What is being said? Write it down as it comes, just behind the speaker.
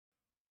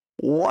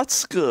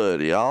What's good,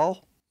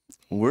 y'all?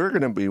 We're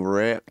gonna be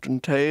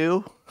reacting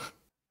to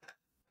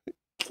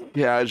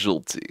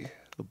Casualty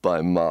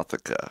by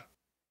MOTHICA.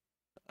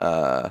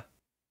 I've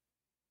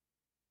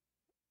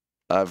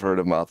heard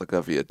of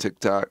MOTHICA via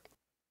TikTok.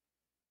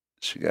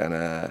 She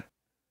kinda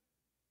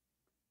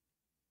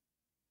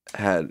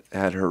had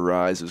her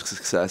rise of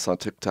success on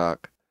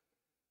TikTok.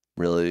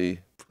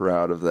 Really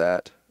proud of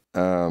that.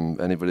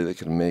 Anybody that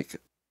can make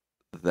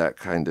that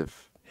kind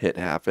of hit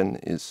happen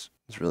is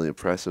really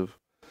impressive.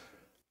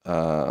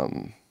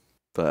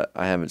 But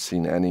I haven't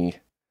seen any.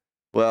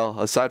 Well,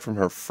 aside from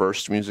her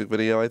first music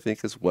video, I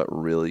think is what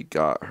really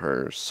got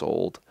her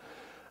sold.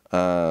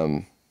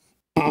 I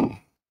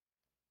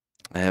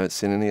haven't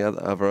seen any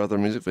of her other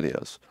music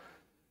videos.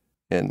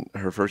 And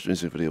her first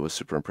music video was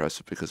super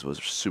impressive because it was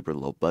super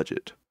low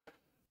budget.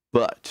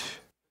 But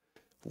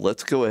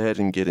let's go ahead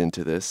and get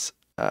into this.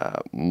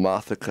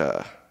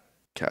 MOTHICA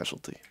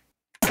Casualty.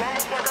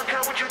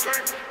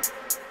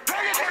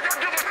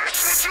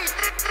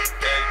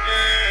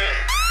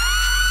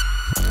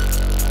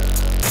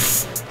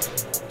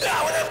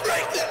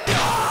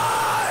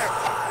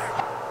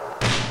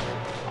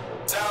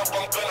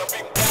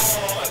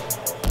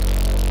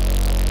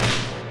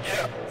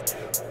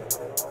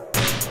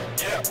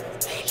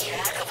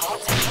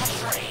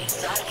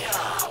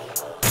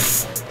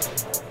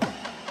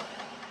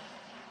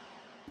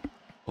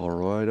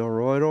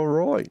 All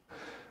right.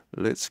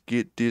 Let's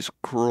get this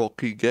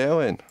crocky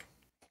going.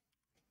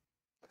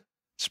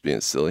 Just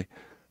being silly.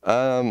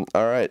 All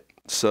right.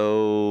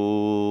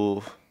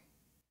 So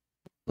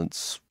I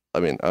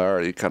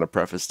already kind of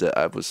prefaced it.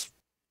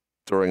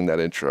 During that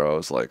intro, I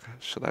was like,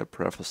 should I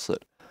preface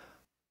it?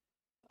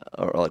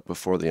 Or like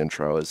before the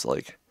intro, is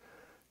like,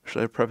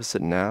 should I preface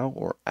it now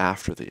or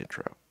after the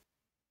intro?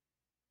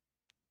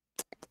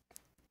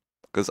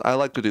 Because I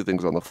like to do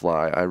things on the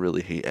fly. I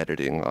really hate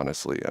editing,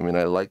 honestly. I mean,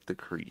 I like the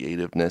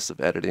creativeness of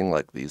editing,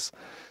 like these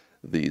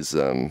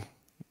I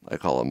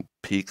call them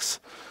peaks.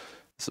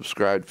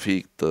 Subscribed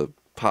peak, the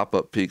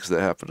pop-up peaks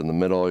that happen in the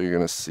middle. You're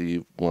gonna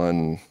see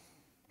one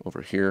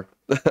over here.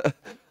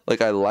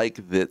 Like, I like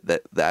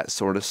that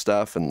sort of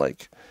stuff and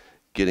like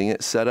getting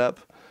it set up,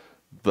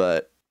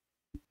 but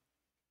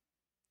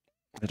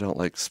I don't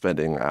like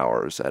spending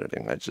hours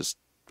editing. Unless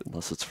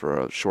it's for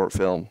a short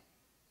film.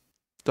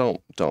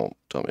 Don't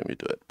make me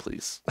do it,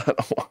 please. I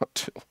don't want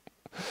to.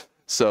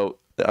 So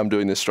I'm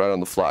doing this right on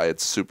the fly.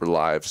 It's super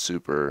live,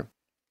 you're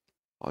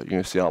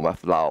gonna see all my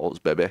flaws,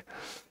 baby.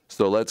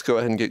 So let's go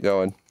ahead and get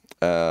going.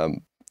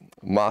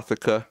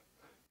 MOTHICA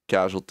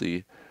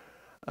Casualty.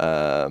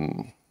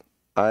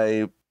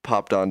 I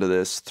popped onto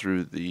this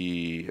through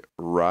the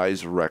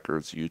Rise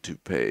Records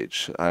YouTube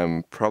page.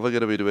 I'm probably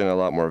gonna be doing a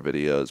lot more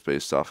videos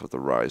based off of the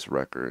Rise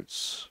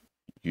Records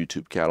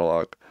YouTube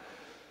catalog.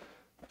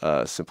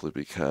 Simply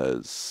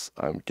because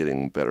I'm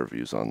getting better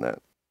views on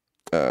that.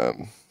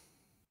 I'm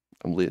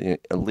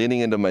leaning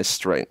into my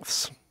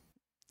strengths,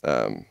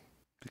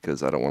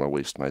 because I don't want to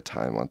waste my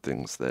time on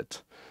things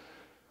that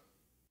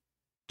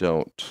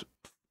don't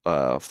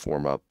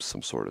form up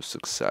some sort of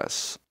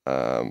success.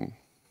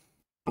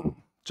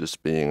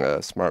 Just being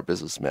a smart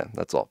businessman,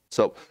 that's all.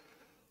 So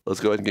let's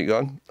go ahead and get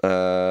going.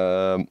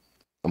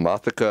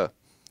 MOTHICA,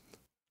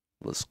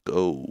 let's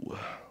go.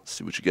 Let's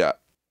see what you got.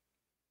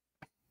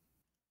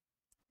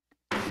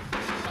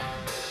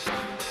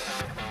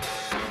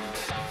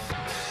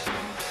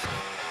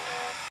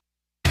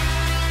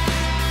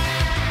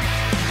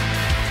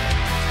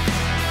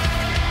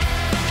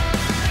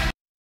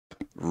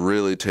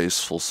 Really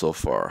tasteful so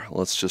far.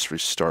 Let's just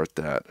restart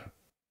that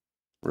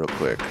real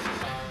quick.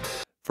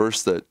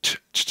 First,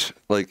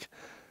 like,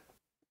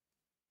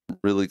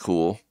 really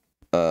cool.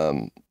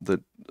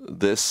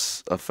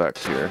 This effect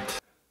here,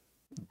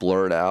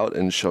 blurred out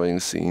and showing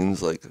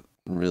scenes, like,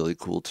 really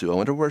cool too. I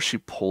wonder where she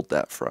pulled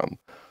that from.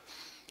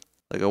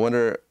 Like, I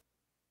wonder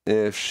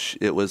if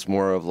it was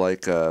more of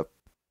like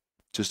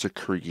just a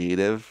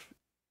creative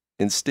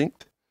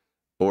instinct,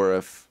 or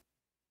if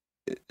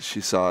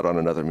she saw it on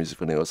another music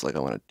video and was like, I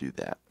want to do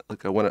that.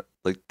 Like, I want to,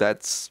 like,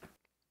 that's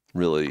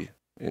really,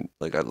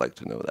 like, I'd like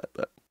to know that,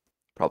 but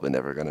probably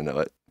never going to know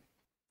it.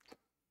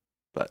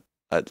 But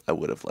I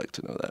would have liked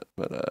to know that,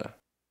 but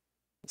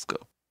let's go.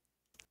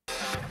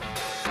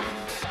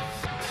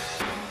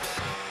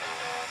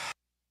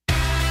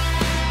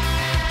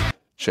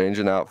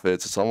 Changing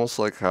outfits. It's almost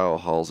like how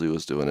Halsey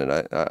was doing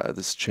it.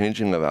 This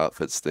changing of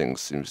outfits thing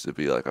seems to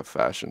be like a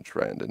fashion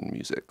trend in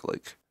music.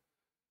 Like,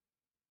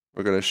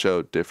 we're going to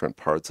show different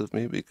parts of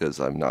me because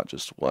I'm not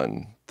just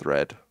one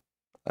thread.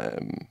 I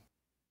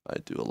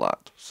do a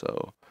lot.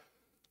 So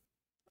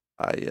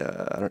I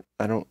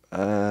don't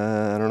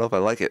know if I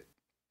like it.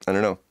 I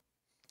don't know.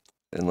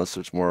 Unless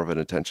there's more of an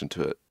attention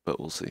to it, but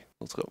we'll see.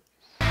 Let's go.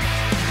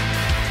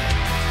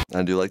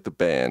 I do like the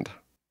band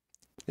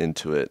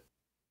into it,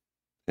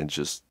 and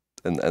just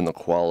and the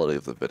quality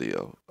of the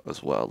video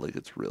as well. Like,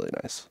 it's really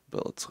nice.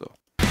 But let's go.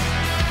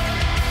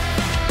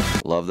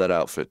 Love that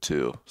outfit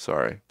too.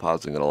 Sorry,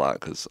 pausing it a lot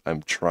because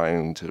I'm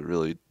trying to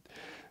really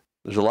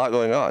there's a lot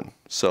going on.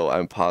 So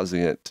I'm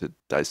pausing it to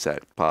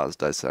dissect, pause,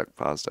 dissect,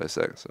 pause,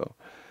 dissect. So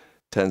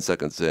 10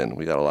 seconds in,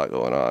 we got a lot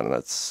going on, and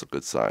that's a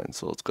good sign.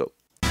 So let's go.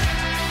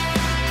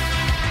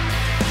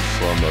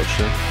 Slow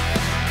motion.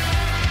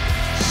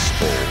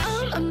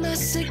 I'm a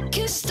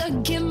masochist, I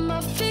get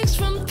my fix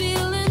from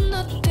feeling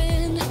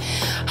nothing.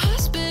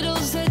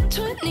 Hospitals at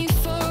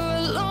 24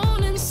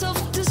 alone and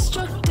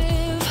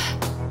self-destructive.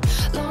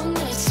 Long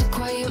nights to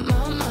quiet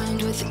my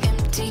mind with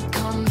empty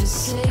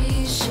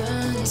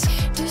conversations.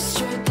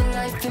 Destroyed the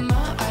life in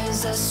my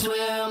eyes, I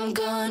swear I'm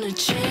gonna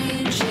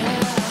change, yeah.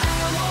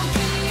 I won't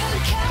be a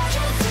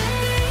casualty.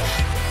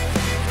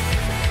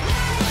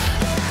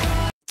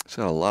 She's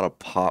got a lot of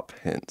pop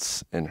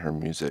hints in her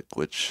music,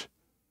 which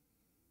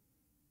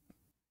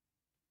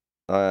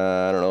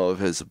I don't know if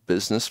it's a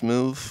business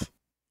move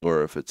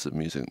or if it's a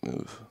music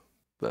move,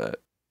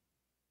 but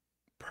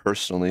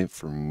personally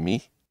for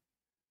me,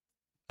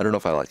 I don't know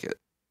if I like it.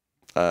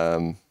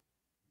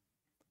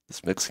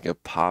 This mixing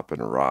of pop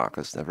and rock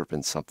has never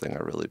been something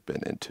I've really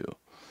been into,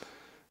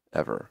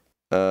 ever.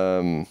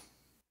 If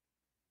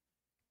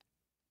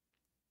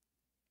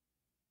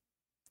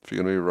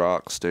you're gonna be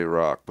rock, stay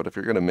rock. But if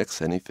you're gonna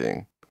mix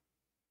anything,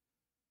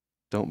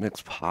 don't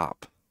mix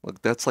pop.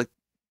 Like that's like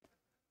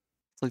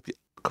the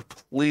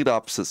complete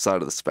opposite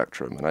side of the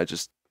spectrum. And I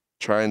just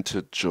trying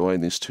to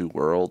join these two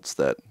worlds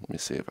that, let me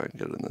see if I can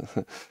get it in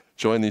the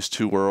join these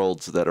two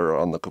worlds that are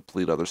on the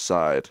complete other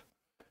side.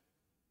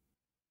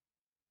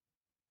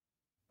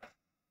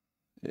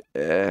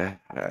 I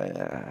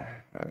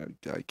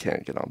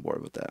can't get on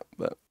board with that,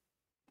 but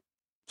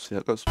see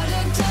how it goes.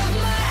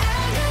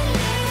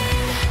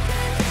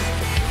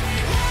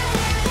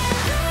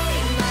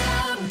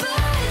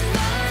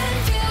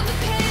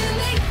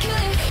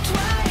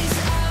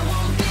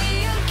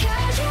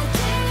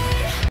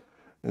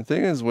 The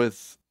thing is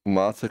with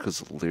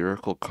MOTHICA's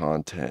lyrical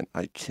content,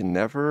 I can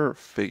never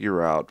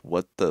figure out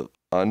what the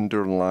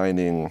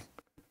underlining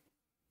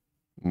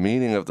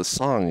meaning of the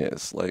song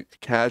is. Like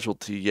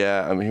casualty,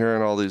 yeah, I'm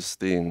hearing all these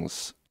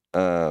things.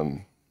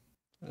 The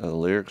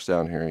lyrics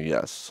down here,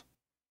 yes.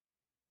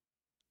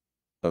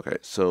 Okay,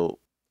 so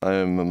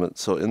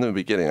so in the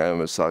beginning, I'm a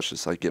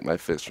misogynist. I get my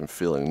fix from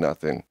feeling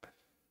nothing.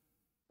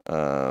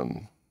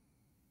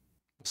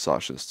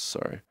 Misogynist,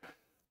 sorry.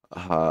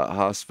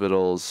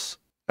 Hospitals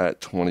at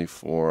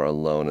 24,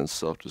 alone and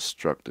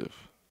self-destructive.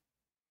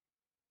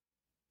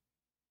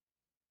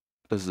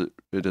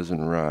 It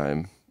doesn't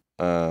rhyme.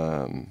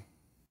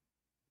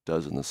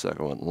 Does in the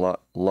second one.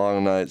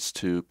 Long nights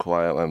to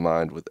quiet my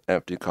mind with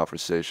empty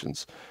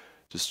conversations.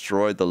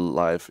 Destroyed the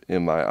life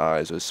in my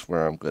eyes. I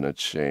swear I'm gonna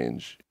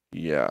change.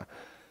 Yeah.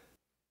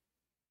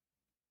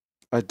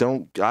 I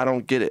don't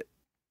get it.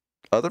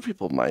 Other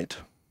people might.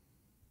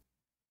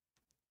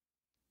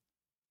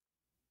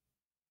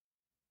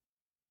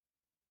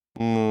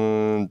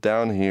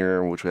 Down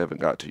here, which we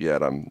haven't got to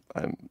yet, I'm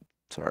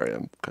sorry,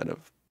 I'm kind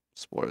of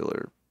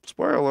spoiler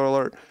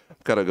alert. I'm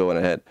kind of going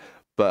ahead,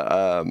 but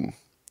I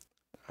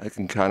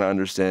can kind of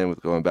understand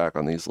with going back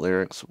on these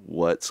lyrics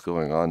what's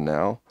going on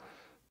now,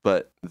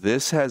 but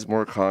this has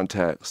more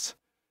context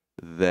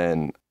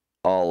than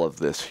all of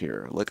this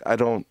here. Like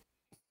I've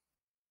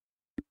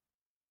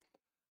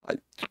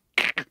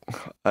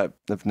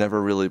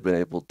never really been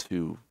able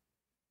to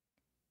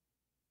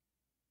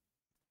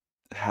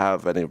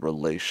have any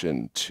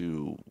relation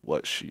to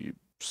what she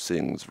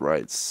sings,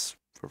 writes,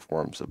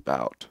 performs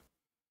about.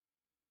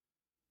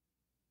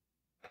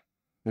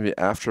 Maybe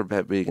after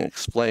being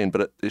explained,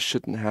 but it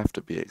shouldn't have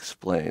to be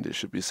explained. It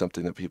should be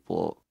something that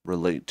people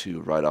relate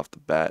to right off the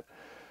bat.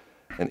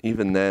 And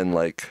even then,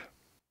 like,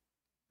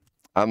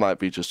 I might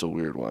be just a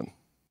weird one.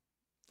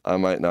 I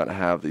might not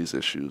have these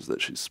issues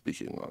that she's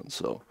speaking on,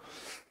 so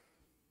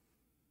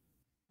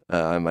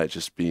I might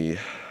just be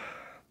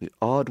the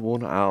odd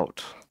one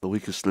out, the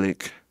weakest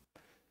link.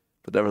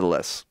 But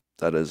nevertheless,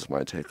 that is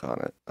my take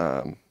on it.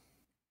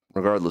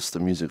 Regardless, the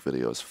music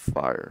video is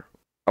fire.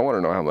 I want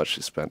to know how much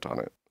she spent on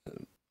it,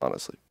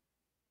 honestly.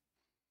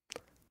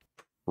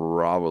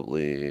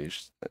 Probably,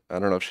 I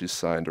don't know if she's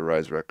signed to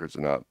Rise Records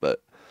or not,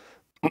 but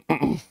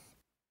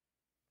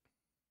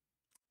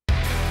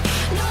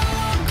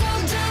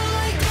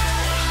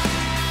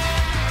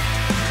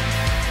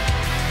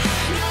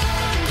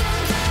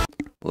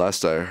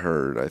last I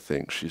heard, I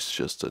think she's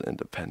just an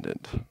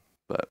independent,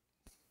 but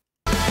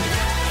 6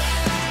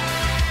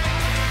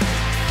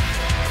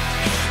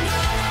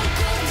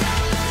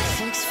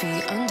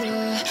 feet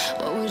under,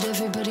 what would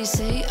everybody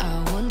say?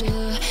 I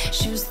wonder.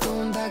 She was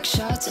throwing back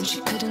shots and she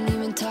couldn't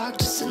even talk,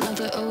 just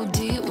another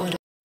OD. What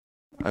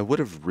I would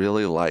have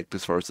really liked,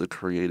 as far as the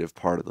creative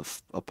part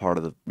of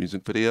the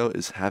music video,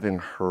 is having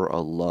her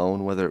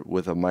alone, whether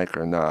with a mic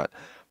or not,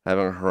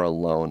 having her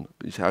alone.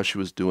 How she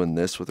was doing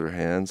this with her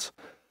hands,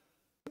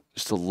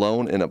 just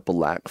alone in a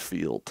black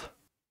field,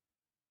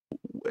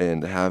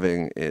 and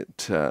having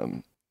it,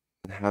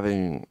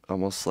 having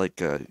almost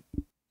like a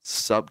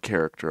sub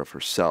character of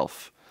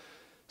herself,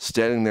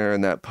 standing there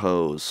in that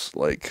pose,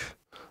 like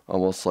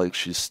almost like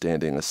she's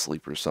standing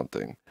asleep or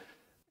something,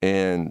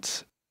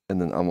 and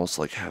then almost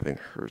like having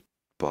her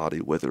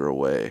body wither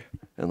away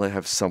and like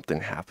have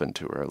something happen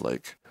to her.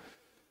 Like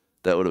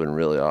that would have been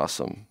really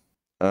awesome.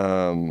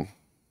 But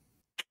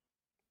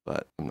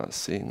I'm not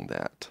seeing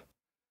that.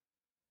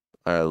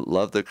 I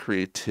love the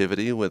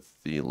creativity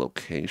with the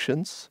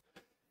locations.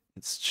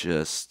 It's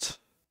just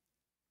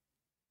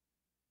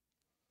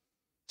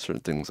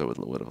certain things I would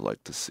have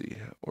liked to see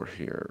or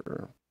hear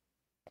or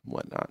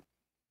whatnot.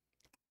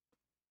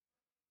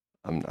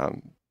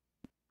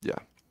 Yeah.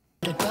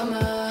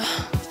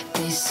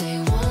 They say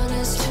one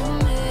is too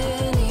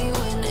many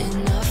when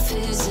enough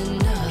is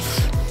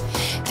enough.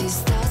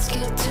 These thoughts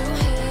get too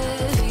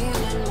heavy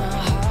when my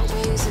heart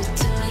weighs a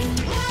ton.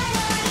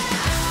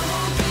 I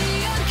won't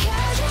be a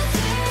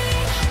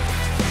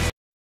casualty.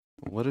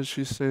 What did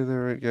she say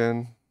there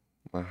again?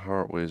 My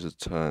heart weighs a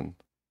ton.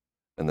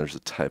 And there's a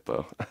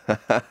typo.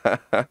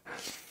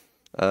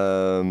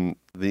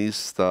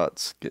 These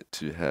thoughts get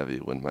too heavy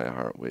when my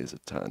heart weighs a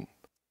ton.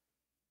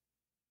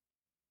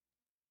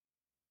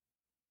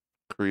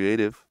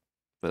 Creative,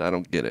 but I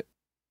don't get it.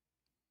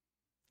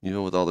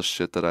 Even with all the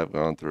shit that I've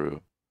gone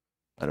through,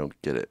 I don't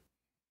get it.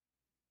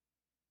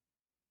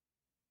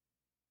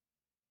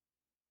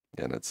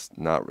 And it's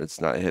not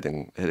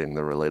hitting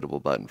the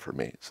relatable button for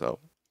me. So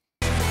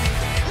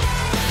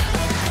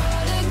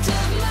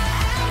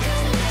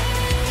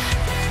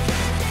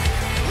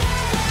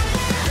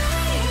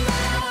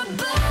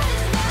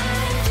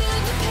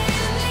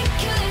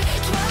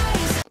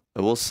I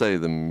will say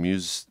the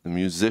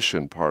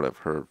musician part of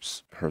her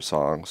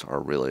songs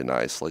are really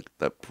nice. Like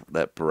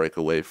that break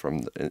away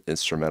from the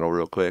instrumental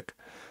real quick,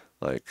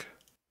 like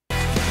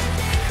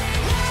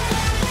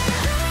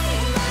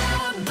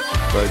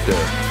right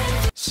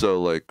there.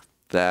 So like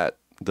that,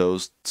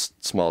 those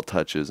small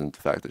touches and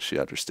the fact that she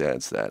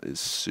understands that is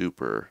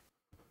super.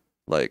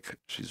 Like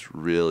she's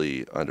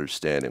really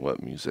understanding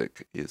what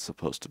music is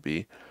supposed to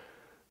be.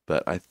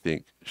 But I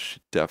think she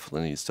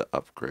definitely needs to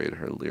upgrade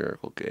her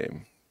lyrical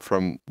game.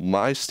 From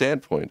my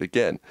standpoint,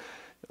 again,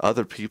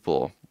 other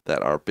people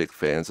that are big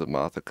fans of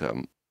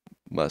MOTHICA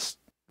must,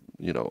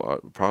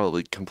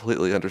 probably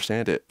completely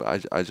understand it,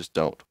 but I just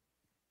don't.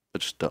 I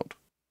just don't.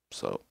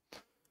 So,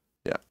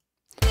 yeah.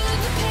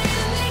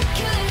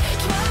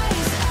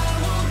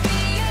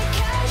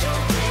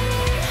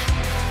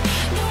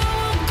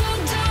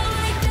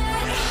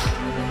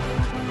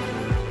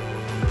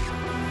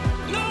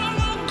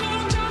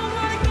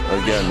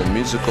 Again, the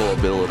musical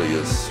ability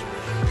is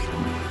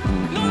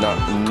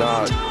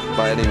not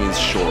by any means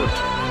short.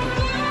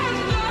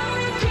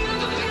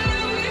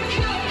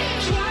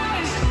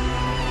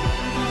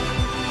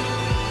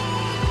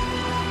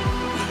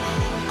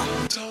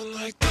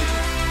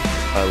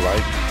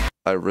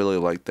 I really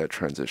like that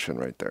transition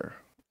right there,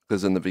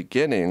 because in the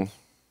beginning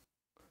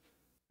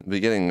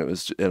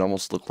it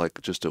almost looked like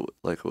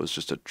it was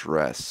just a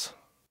dress.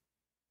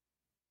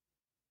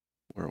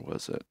 Where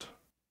was it?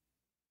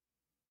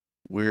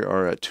 We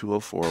are at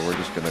 2:04. We're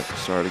just gonna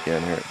start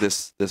again here.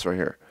 This right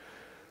here.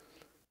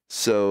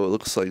 So it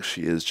looks like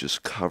she is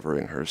just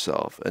covering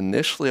herself.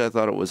 Initially, I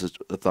thought it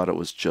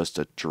was just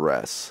a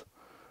dress,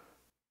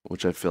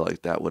 which I feel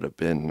like that would have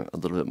been a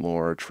little bit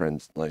more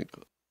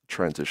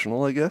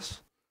transitional, I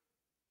guess,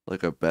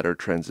 like a better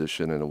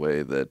transition in a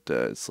way that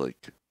it's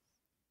like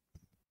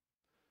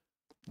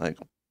I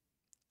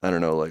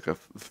don't know, like a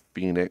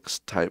Phoenix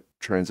type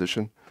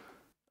transition.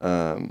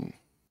 But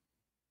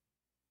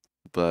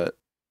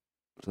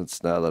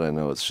since now that I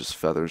know it's just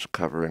feathers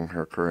covering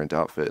her current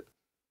outfit,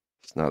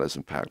 it's not as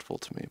impactful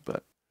to me,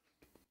 but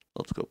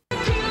let's go.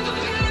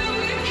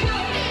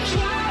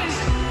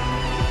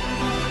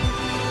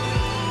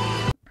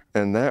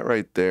 And that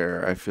right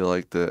there, I feel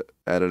like the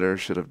editor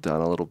should have done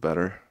a little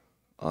better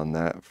on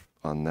that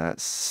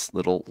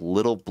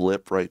little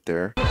blip right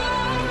there.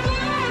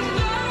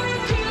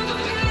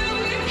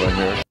 Right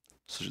here.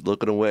 So she's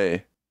looking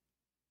away.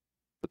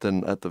 But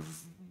then at the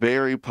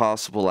very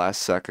possible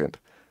last second,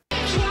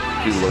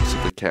 he looks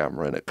at the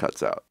camera and it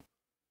cuts out.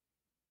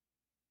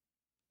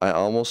 I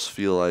almost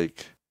feel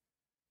like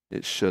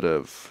it should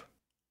have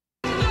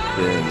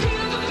been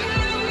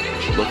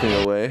looking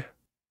away,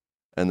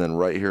 and then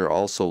right here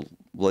also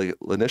like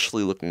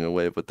initially looking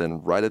away, but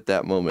then right at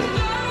that moment,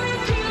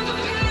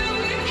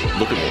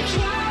 look at me,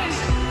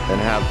 and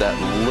have that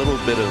little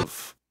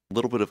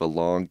bit of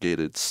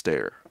elongated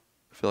stare.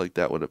 I feel like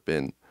that would have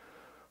been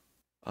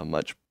a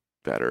much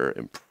better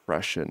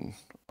impression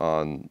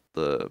on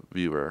the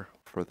viewer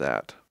for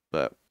that,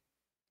 but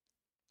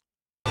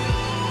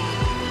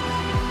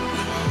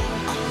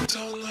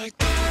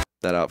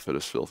that outfit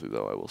is filthy,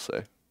 though, I will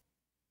say.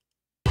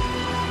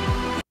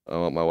 I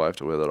want my wife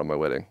to wear that on my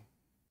wedding.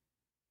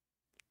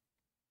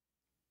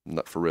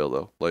 Not for real,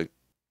 though. Like,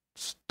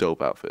 it's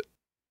dope outfit.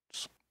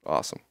 It's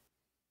awesome.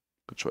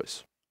 Good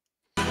choice.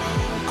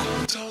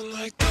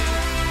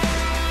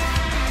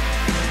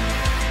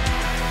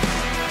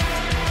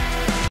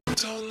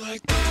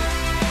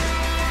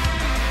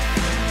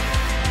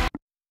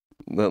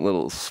 That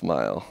little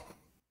smile.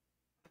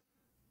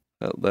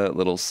 That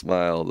little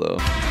smile, though,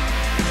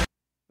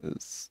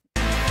 is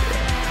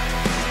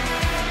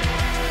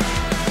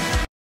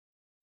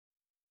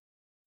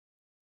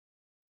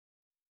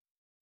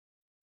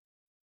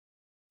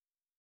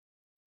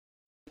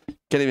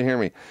Can't even hear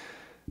me.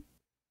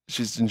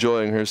 She's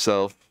enjoying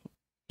herself.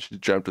 She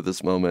dreamt of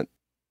this moment.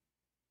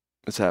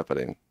 It's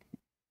happening.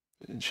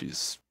 And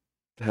she's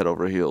head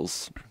over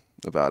heels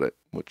about it,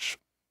 which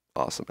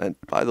awesome. And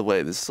by the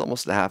way, this is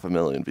almost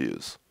 500,000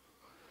 views.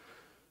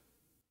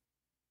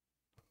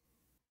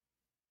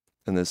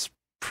 And this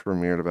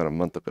premiered about a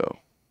month ago.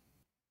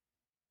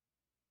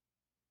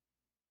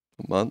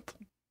 A month?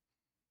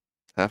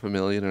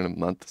 500,000 in a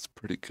month is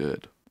pretty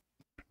good.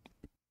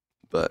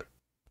 But,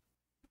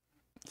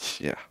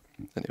 yeah.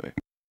 Anyway.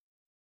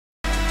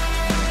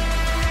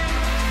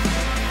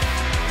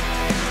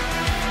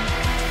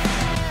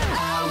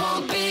 I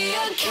won't be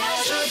a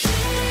casualty.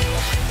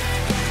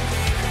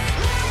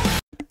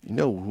 You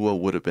know who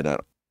would have been an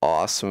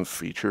awesome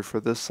feature for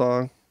this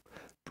song?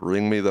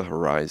 Bring Me the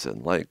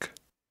Horizon. Like,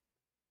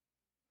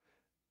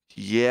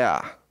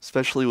 yeah.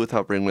 Especially with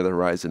how Bring Me the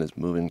Horizon is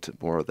moving to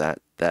more of that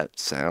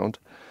sound.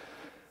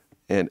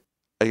 And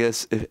I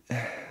guess, you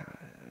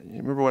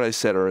remember what I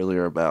said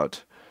earlier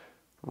about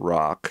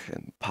rock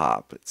and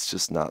pop? It's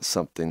just not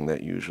something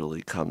that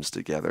usually comes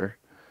together.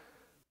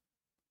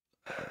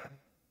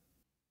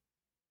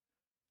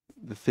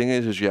 The thing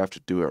is you have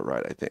to do it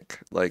right, I think.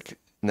 Like,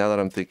 now that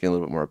I'm thinking a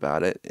little bit more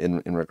about it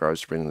in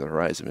regards to Bring Me the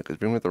Horizon, because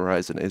Bring Me the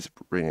Horizon is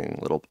bringing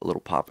little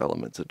pop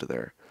elements into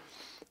their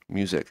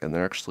music, and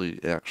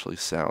it actually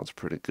sounds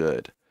pretty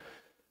good.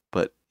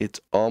 But it's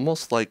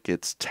almost like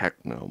it's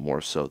techno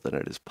more so than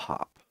it is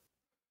pop.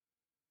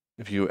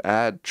 If you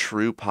add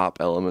true pop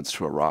elements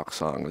to a rock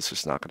song, it's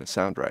just not going to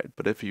sound right.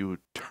 But if you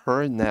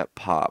turn that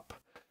pop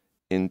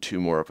into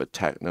more of a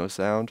techno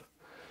sound,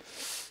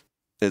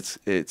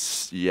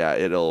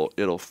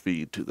 it'll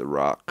feed to the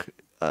rock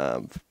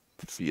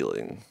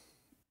feeling,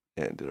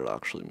 and it'll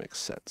actually make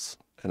sense.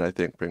 And I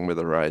think Bring Me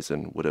the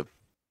Horizon would have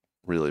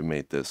really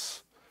made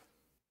this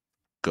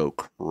go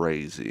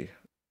crazy.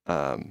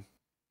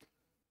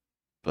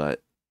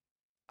 But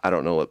I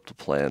don't know what the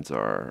plans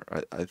are.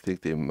 I think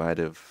they might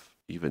have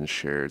even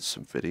shared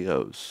some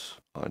videos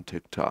on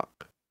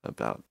TikTok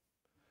about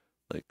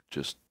like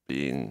just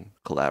being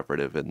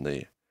collaborative in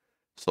the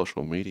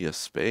social media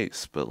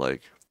space, but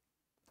like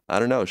I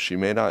don't know, she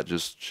may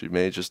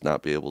just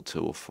not be able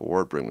to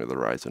afford Bring Me the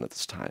Horizon at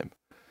this time.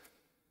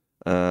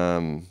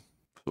 So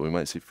we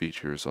might see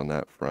features on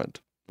that front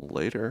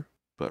later,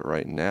 but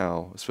right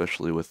now,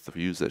 especially with the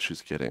views that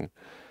she's getting,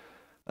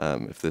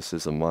 if this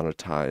is a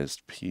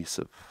monetized piece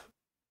of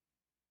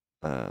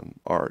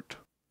art,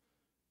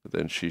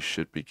 then she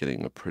should be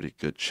getting a pretty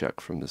good check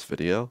from this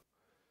video.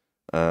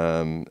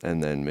 And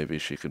then maybe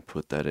she could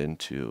put that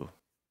into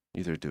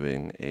either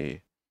doing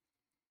a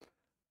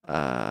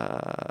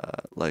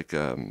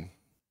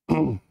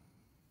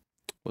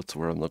what's the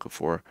word I'm looking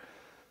for?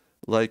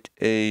 Like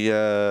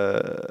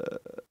a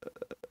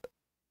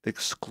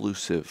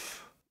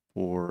exclusive,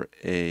 or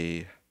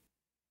I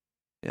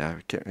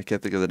can't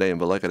think of the name,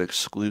 but like an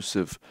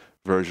exclusive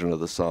version of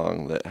the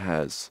song that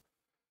has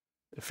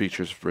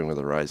features Bring Me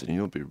the Horizon. You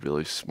know, it'd be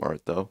really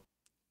smart though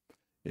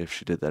if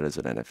she did that as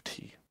an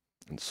NFT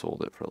and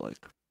sold it for like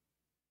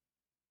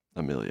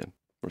 $1 million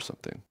or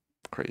something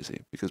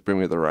crazy, because Bring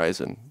Me the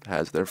Horizon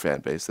has their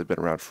fan base. They've been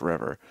around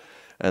forever,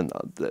 and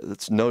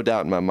it's no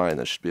doubt in my mind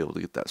that she'd be able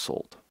to get that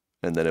sold,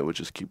 and then it would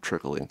just keep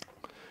trickling,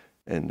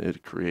 and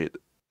it'd create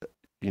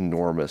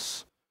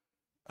enormous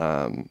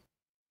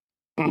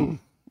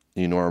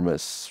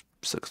enormous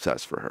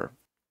success for her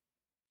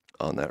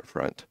on that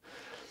front.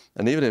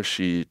 And even if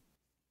she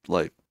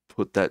like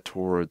put that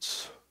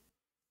towards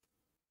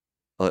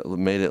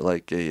made it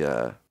like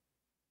a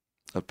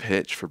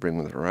pitch for Bring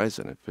Me the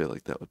Horizon, I feel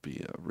like that would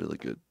be a really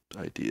good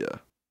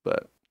idea,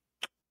 but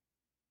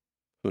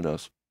who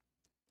knows?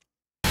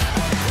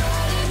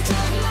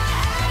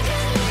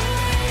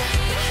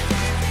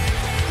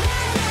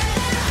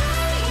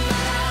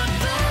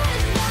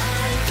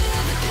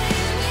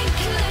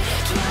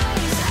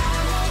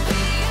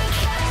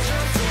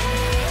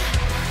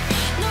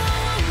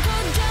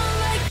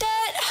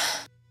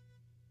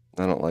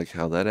 I don't like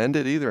how that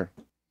ended either.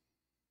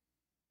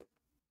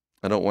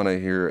 I don't want to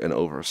hear an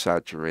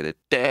oversaturated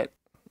 "dead"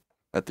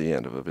 at the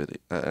end of a video,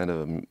 end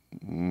of a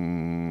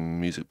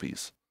music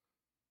piece.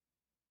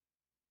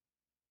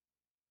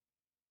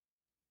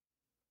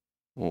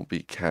 Won't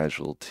be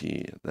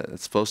casualty.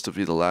 That's supposed to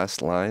be the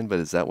last line, but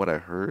is that what I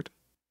heard?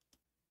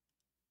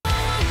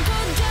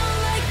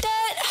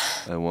 I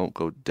won't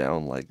go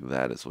down like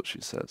that is what she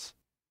says.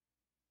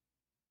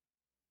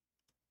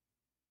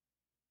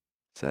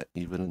 Is that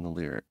even in the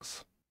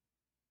lyrics?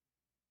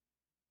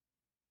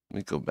 Let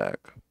me go back.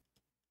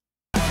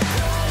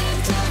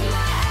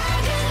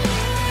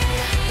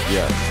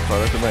 Yeah,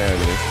 product of my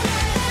agony.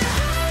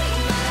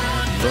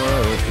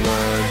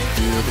 Lifeline,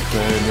 feel the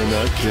pain and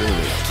I kill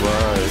it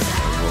twice. I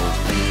won't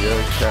be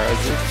a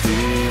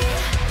casualty.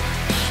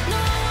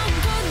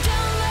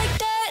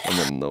 And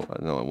then no,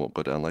 I won't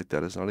go down like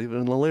that. It's not even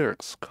in the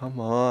lyrics. Come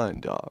on,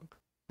 dog.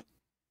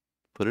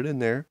 Put it in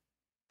there.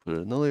 Put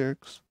it in the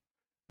lyrics.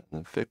 And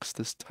then fix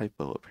this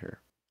typo up here.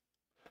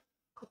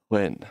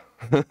 When?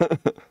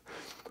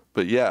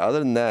 But yeah, other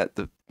than that,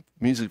 the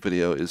music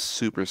video is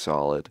super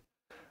solid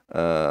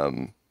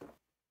in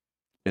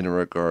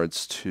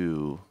regards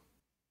to,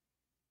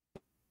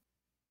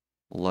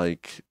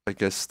 like, I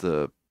guess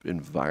the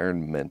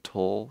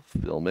environmental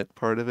filmic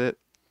part of it,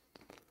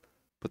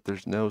 but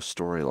there's no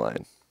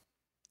storyline.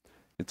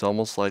 It's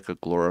almost like a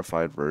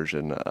glorified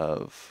version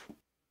of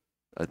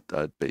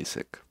a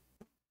basic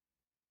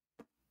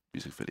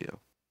music video.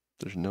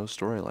 There's no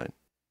storyline.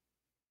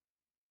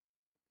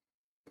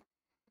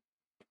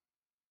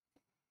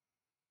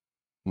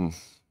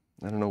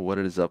 I don't know what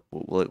it is up.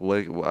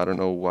 I don't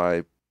know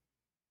why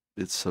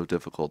it's so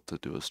difficult to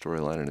do a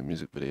storyline in a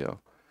music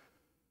video.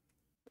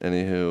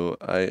 Anywho,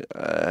 I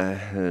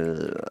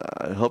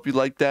hope you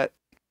liked that.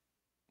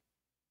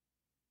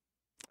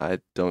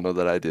 I don't know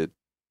that I did.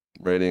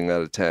 Rating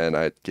out of 10,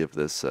 I'd give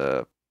this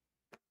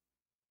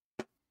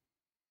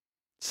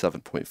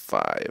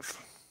 7.5.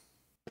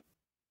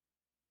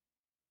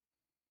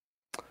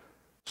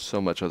 So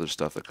much other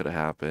stuff that could have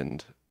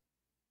happened.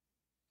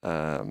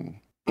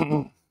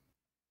 You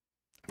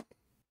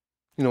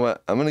know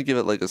what? I'm gonna give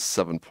it like a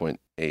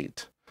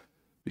 7.8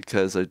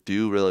 because I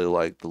do really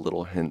like the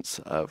little hints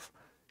of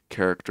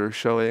character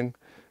showing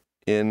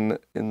in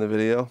the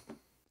video.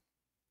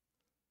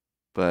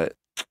 But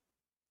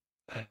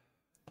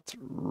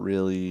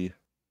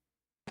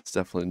it's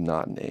definitely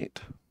not an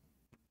 8.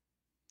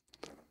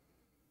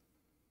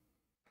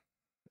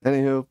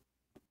 Anywho,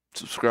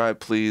 subscribe,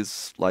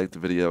 please. Like the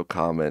video,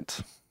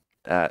 comment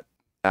at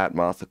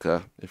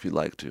MOTHICA if you'd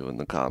like to in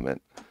the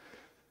comment.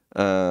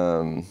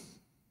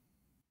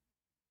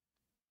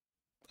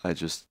 I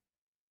just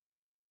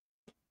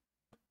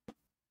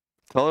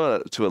tell her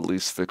to at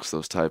least fix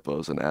those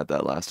typos and add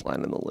that last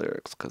line in the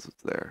lyrics because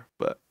it's there.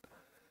 But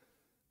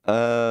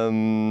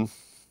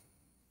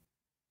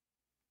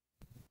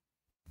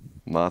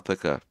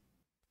MOTHICA,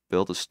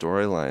 build a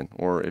storyline,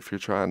 or if you're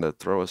trying to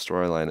throw a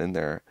storyline in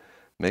there,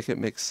 make it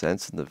make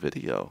sense in the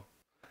video.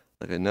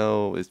 Like, I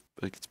know it's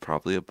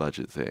probably a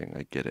budget thing.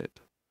 I get it.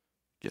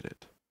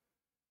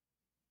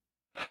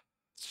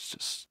 It's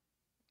just,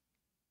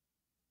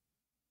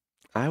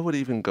 I would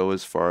even go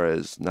as far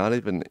as not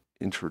even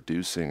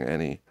introducing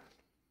any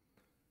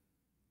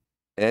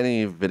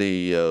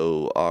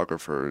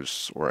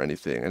videographers or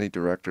anything, any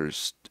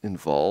directors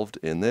involved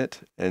in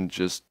it, and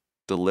just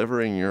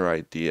delivering your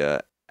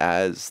idea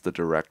as the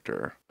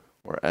director,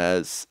 or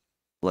as,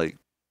 like,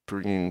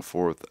 bringing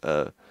forth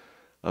a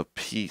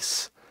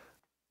piece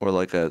or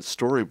like a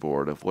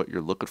storyboard of what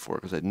you're looking for.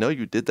 Because I know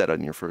you did that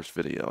on your first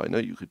video. I know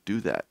you could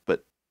do that,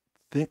 but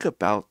think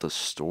about the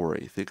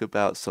story. Think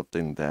about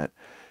something that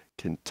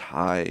can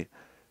tie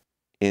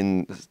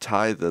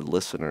the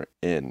listener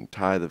in,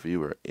 tie the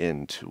viewer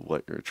into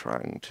what you're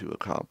trying to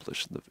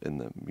accomplish in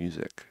the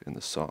music, in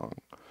the song.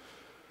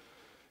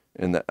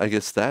 And that, I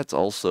guess that's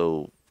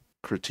also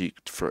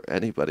critiqued for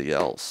anybody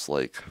else.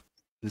 Like,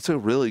 it's a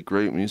really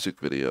great music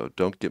video,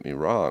 don't get me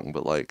wrong,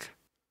 but like,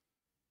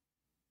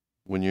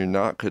 when you're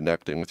not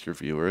connecting with your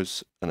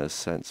viewers in a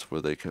sense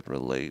where they can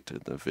relate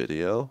in the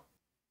video,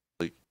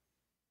 like,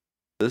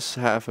 this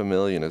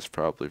 500,000 is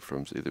probably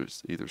from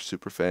either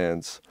super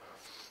fans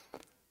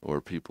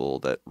or people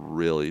that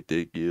really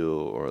dig you,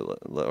 or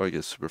I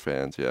guess super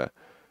fans, yeah.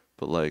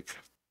 But like,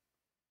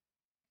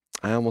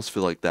 I almost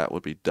feel like that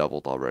would be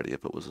doubled already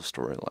if it was a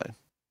storyline.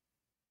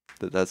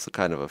 That's the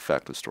kind of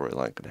effect a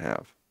storyline can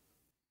have.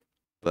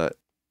 But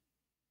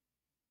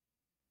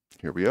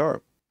here we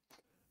are.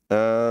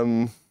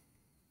 Or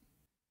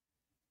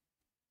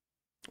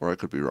I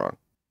could be wrong.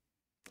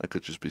 I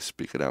could just be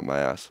speaking out my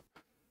ass.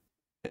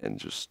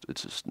 And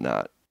it's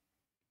not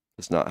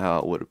how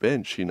it would have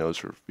been. She knows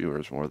her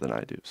viewers more than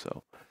I do,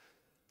 so.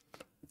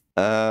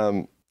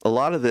 A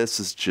lot of this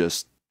is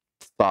just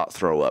thought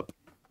throw up.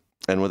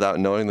 And without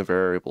knowing the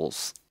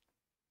variables,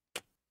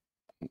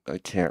 I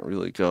can't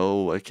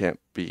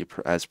be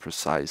as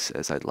precise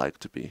as I'd like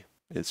to be.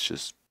 It's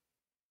just,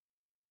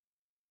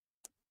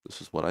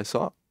 this is what I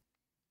saw.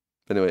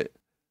 Anyway,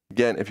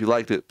 again, if you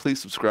liked it,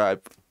 please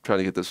subscribe. I'm trying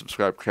to get the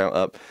subscribe count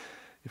up.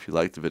 If you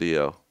liked the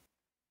video,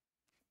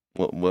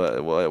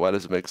 why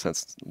does it make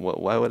sense?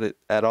 Why would it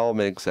at all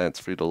make sense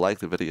for you to like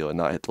the video and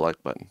not hit the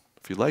like button?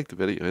 If you like the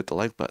video, hit the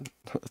like button.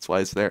 That's why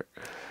it's there.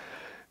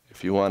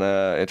 If you want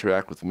to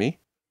interact with me,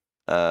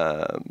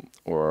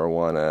 or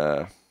want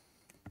to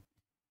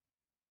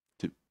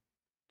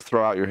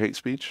throw out your hate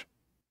speech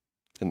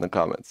in the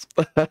comments.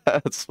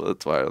 That's why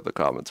the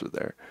comments are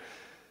there.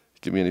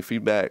 Give me any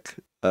feedback.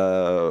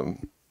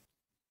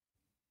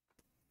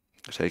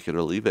 Take it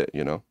or leave it,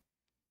 you know.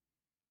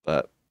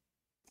 But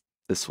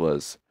this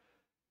was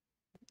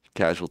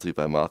Casualty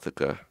by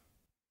MOTHICA,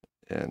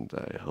 and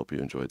I hope you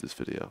enjoyed this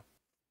video.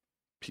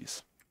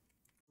 Peace.